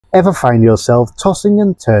Ever find yourself tossing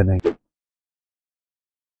and turning,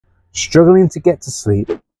 struggling to get to sleep,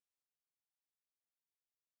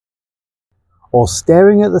 or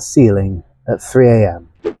staring at the ceiling at 3 a.m?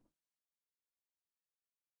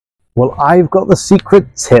 Well, I've got the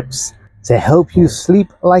secret tips to help you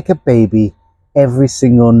sleep like a baby every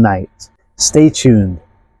single night. Stay tuned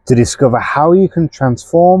to discover how you can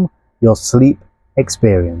transform your sleep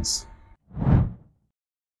experience.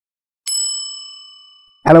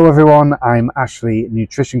 Hello everyone, I'm Ashley,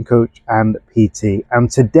 nutrition coach and PT, and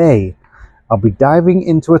today I'll be diving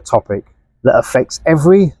into a topic that affects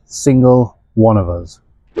every single one of us: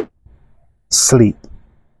 sleep.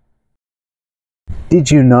 Did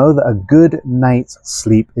you know that a good night's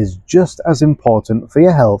sleep is just as important for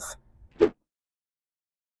your health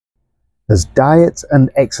as diet and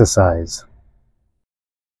exercise?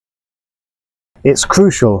 It's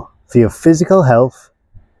crucial for your physical health,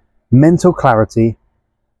 mental clarity,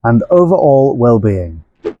 and overall well-being.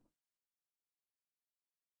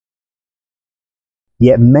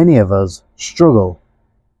 Yet many of us struggle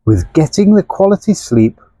with getting the quality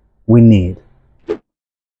sleep we need.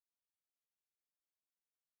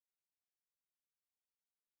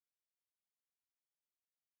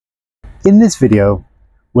 In this video,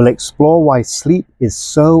 we'll explore why sleep is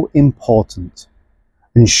so important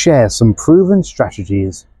and share some proven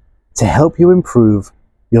strategies to help you improve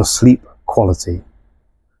your sleep quality.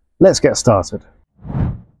 Let's get started.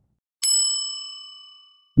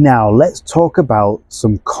 Now let's talk about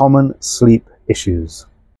some common sleep issues.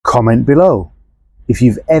 Comment below if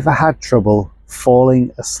you've ever had trouble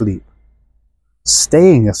falling asleep,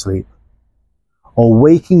 staying asleep, or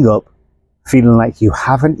waking up feeling like you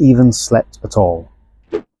haven't even slept at all.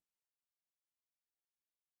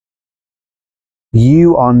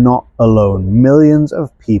 You are not alone. Millions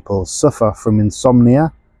of people suffer from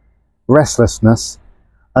insomnia, restlessness,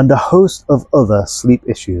 and a host of other sleep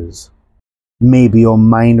issues. Maybe your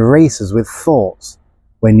mind races with thoughts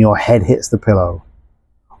when your head hits the pillow,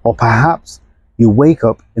 or perhaps you wake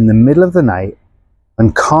up in the middle of the night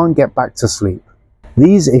and can't get back to sleep.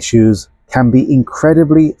 These issues can be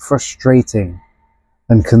incredibly frustrating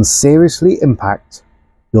and can seriously impact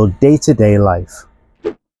your day-to-day life.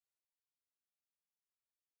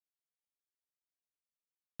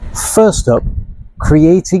 First up,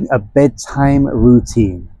 creating a bedtime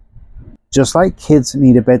routine. Just like kids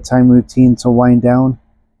need a bedtime routine to wind down,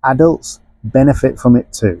 adults benefit from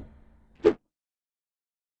it too.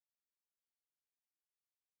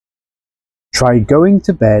 Try going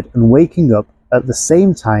to bed and waking up at the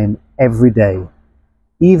same time every day,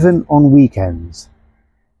 even on weekends.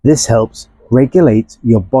 This helps regulate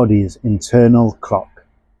your body's internal clock.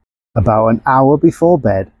 About an hour before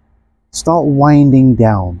bed, start winding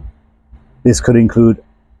down. This could include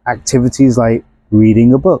activities like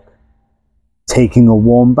reading a book, taking a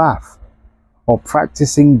warm bath, or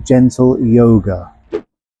practicing gentle yoga.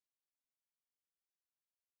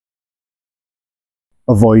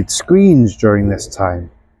 Avoid screens during this time.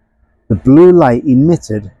 The blue light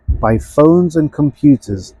emitted by phones and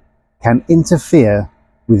computers can interfere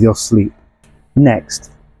with your sleep.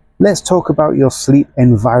 Next, let's talk about your sleep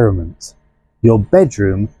environment. Your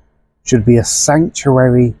bedroom should be a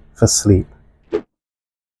sanctuary for sleep.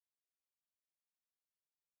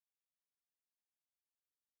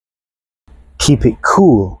 Keep it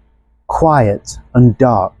cool, quiet, and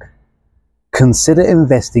dark. Consider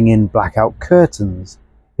investing in blackout curtains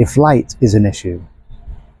if light is an issue.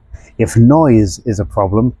 If noise is a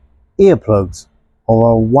problem, earplugs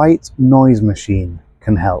or a white noise machine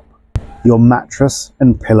can help. Your mattress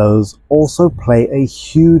and pillows also play a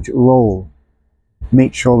huge role.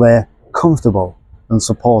 Make sure they're comfortable and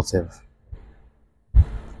supportive.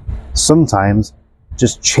 Sometimes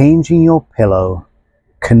just changing your pillow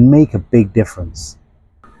can make a big difference.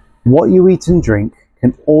 What you eat and drink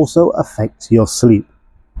can also affect your sleep.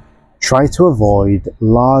 Try to avoid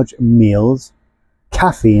large meals,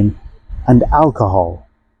 caffeine, and alcohol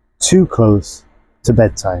too close to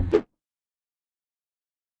bedtime.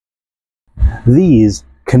 These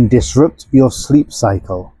can disrupt your sleep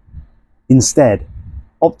cycle. Instead,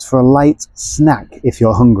 opt for a light snack if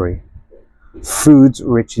you're hungry. Foods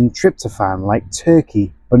rich in tryptophan like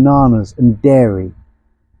turkey, bananas, and dairy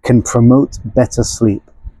can promote better sleep.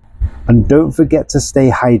 And don't forget to stay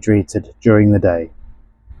hydrated during the day.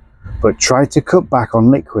 But try to cut back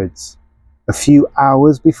on liquids a few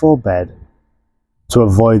hours before bed to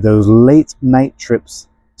avoid those late night trips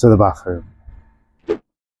to the bathroom.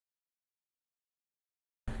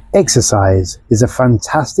 Exercise is a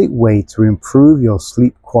fantastic way to improve your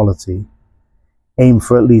sleep quality. Aim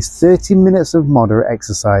for at least 30 minutes of moderate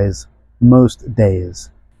exercise most days.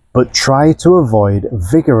 but try to avoid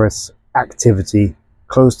vigorous activity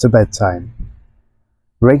close to bedtime.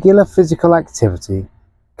 Regular physical activity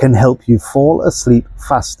can help you fall asleep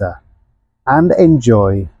faster and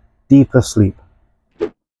enjoy deeper sleep.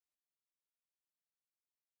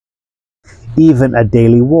 Even a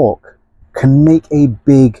daily walk can make a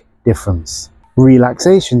big difference.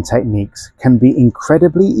 Relaxation techniques can be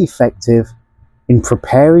incredibly effective in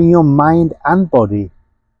preparing your mind and body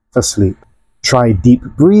for sleep. Try deep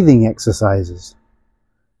breathing exercises,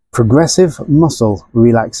 progressive muscle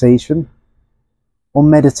relaxation, or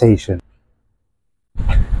meditation.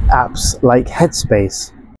 Apps like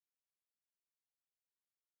Headspace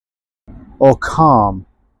or Calm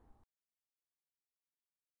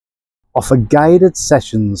offer guided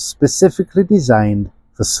sessions specifically designed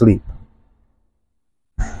for sleep.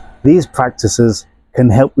 These practices can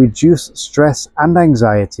help reduce stress and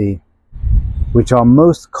anxiety, which are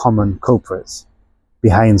most common culprits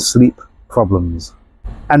behind sleep problems.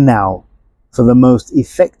 And now, for the most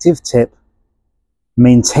effective tip,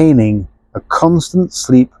 maintaining a constant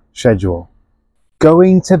sleep schedule.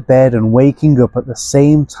 Going to bed and waking up at the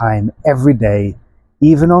same time every day,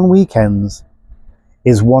 even on weekends,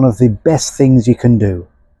 is one of the best things you can do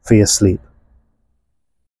for your sleep.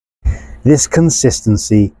 This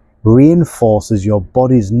consistency reinforces your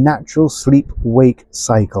body's natural sleep-wake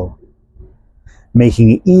cycle,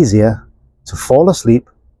 making it easier to fall asleep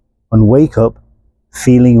and wake up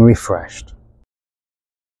feeling refreshed.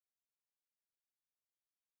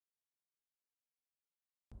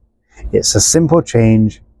 It's a simple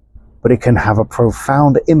change, but it can have a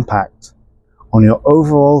profound impact on your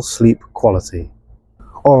overall sleep quality.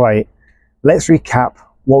 Alright, let's recap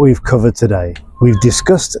what we've covered today. We've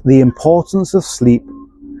discussed the importance of sleep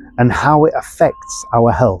and how it affects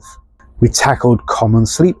our health. We tackled common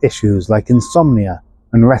sleep issues like insomnia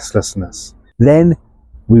and restlessness. Then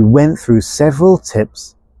we went through several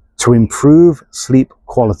tips to improve sleep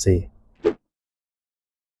quality.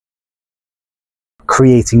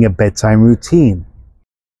 Creating a bedtime routine,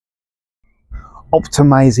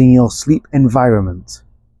 optimizing your sleep environment,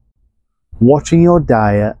 watching your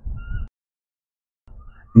diet,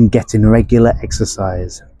 and getting regular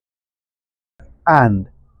exercise, and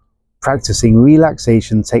practicing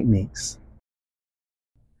relaxation techniques.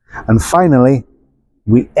 And finally,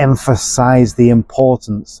 we emphasize the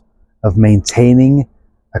importance of maintaining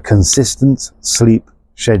a consistent sleep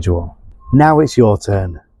schedule. Now it's your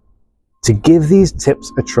turn to give these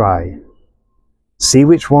tips a try. See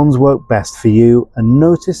which ones work best for you and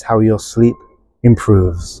notice how your sleep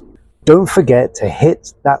improves. Don't forget to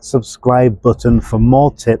hit that subscribe button for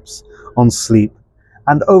more tips on sleep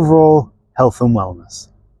and overall health and wellness.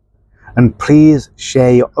 And please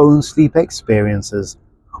share your own sleep experiences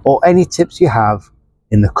or any tips you have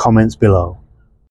in the comments below.